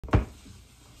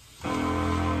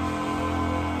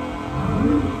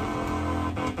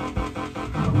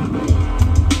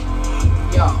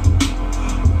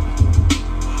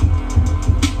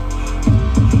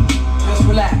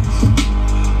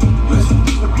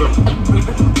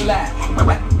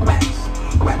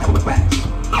relax,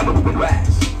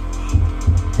 relax.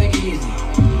 Take it easy.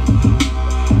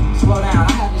 Slow down.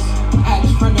 I had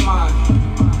this friend of mine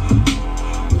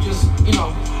who just,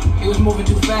 he was moving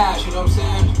too fast, you know what I'm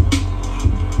saying?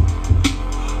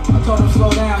 I told him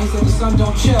slow down. He said the sun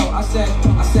don't chill. I said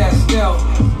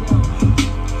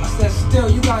still,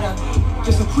 you gotta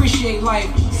just appreciate life,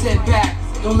 sit back,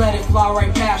 don't let it fly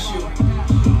right past you.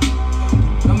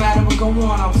 No matter what go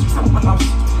on, I'm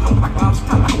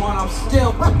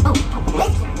still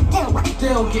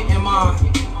getting mine.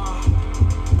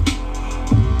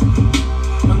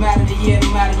 No matter the year,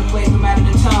 no matter the place, no matter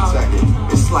the time.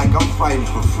 It's like I'm fighting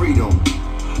for freedom,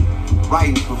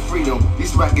 writing for freedom.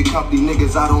 These record company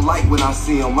niggas I don't like when I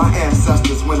see them. My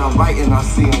ancestors, when I'm writing, I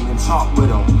see them and talk with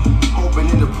them. Hoping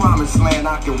in the promised land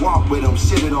I can walk with them,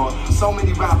 shit it on. So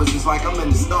many rappers, it's like I'm in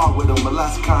the star with them. But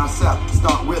less concept,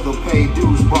 start rhythm, pay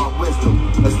dues, brought wisdom.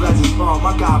 As legends fall,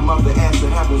 my godmother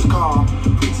answered heaven's call.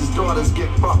 Preachers' daughters get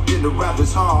fucked in the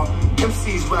rappers' hall.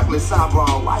 MC's reckless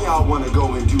eyebrow, why y'all wanna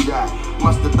go and do that?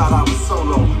 Must've thought I was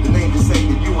solo, the name just ain't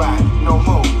the you at, no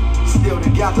more. Still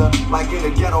together, like in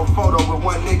a ghetto photo with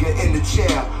one nigga in the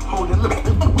chair, holding,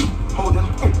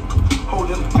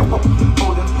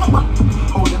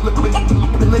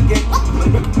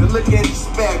 looking,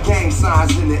 spare gang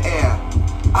signs in the air.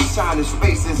 I shine in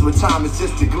spaces where time is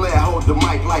just a glare, hold the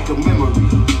mic like a memory.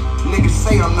 Niggas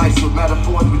say I'm nice with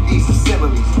metaphors with these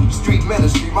similes. Street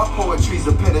ministry, my poetry's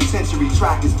a penitentiary,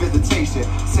 track is visitation.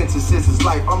 Synthesis is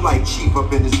life, I'm like chief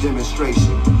up in this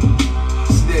demonstration.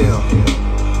 Still.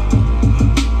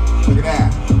 Look at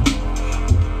that.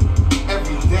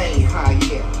 Every day,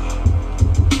 yeah.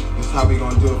 This is how we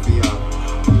gonna do it for y'all.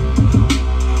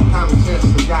 Common sense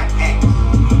forgot X.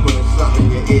 Putting something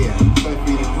in your ear. Let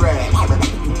me the rag.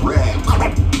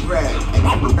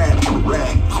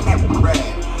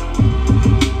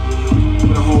 For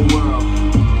the whole world. You know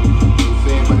what I'm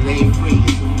saying? But it ain't free,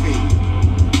 it's a fee.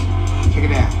 Check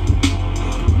it out.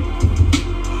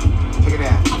 Check it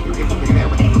out. Check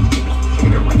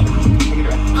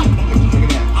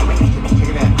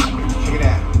it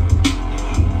out.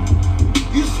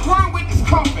 You sprung with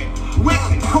discomfort, wet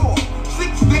and cold.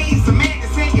 6 days, a man can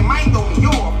say your mind on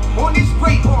your. On this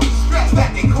break, all the stress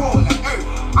that they call the earth.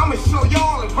 I'ma show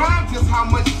y'all in rhyme just how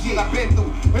much shit I've been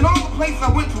through. And all the places I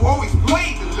went to always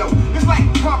played the low. It's like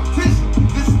a competition.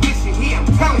 This edition here, I'm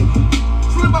telling you.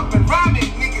 Slip up and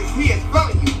rhyming, niggas here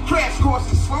spelling you. Crash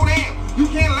courses, slow down. You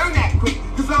can't learn that quick.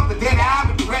 Cause I'm the dead eye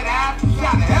with the red eye.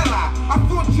 Shot the hell out. I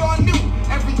thought y'all knew.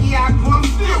 Every year I grow, I'm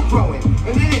still growing.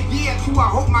 And in a year or two, I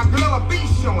hope my girl will be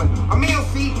showing. I'm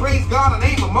LC, praise God, the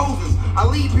name of Moses. I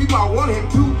lead people I want him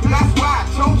to. That's why I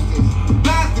chose this.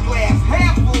 Lies the glass,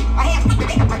 half full. I have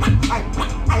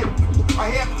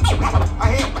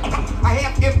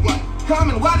empty.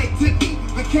 Coming while they tip me.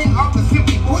 The king of the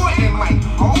simply boy and Mike.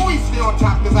 I always stay on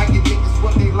top cause I get niggas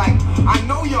what they like. I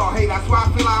know y'all hate, that's why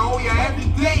I feel I owe you every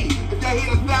day. If they hate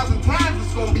 1,000 times,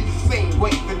 it's gonna be the same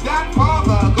way. The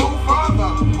Godfather, go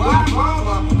farther. Why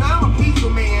bother? Now I'm a peaceful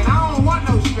man, I don't want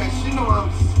no stress. You know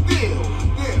I'm still.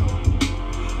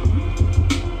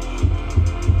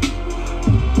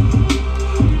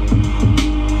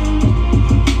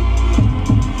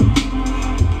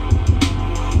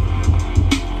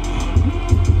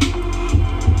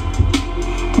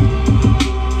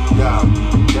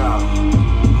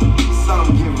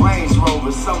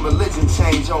 Some religion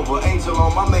change over. Angel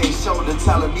on my main shoulder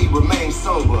telling me remain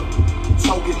sober.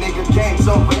 Token nigga, game's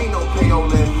over. Ain't no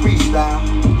payola in freestyle.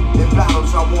 In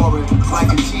battles I'm warring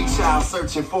like a G-child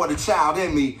searching for the child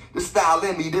in me. The style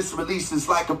in me, this release is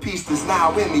like a piece that's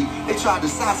now in me. They tried to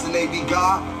assassinate me,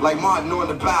 God, like Martin on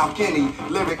the balcony.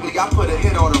 Lyrically, I put a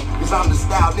hit on them, cause I'm the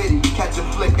style nitty. Catch a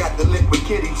flick at the liquid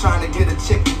kitty, trying to get a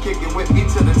chick to kick it with me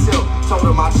to the tilt. Told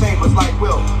her my chambers like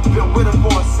Will. Built with her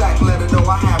for a sec, let her know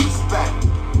I have respect.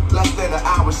 Less than an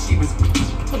hour, she was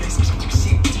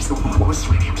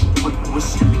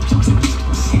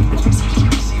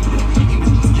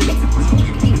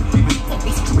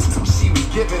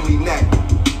giving me neck.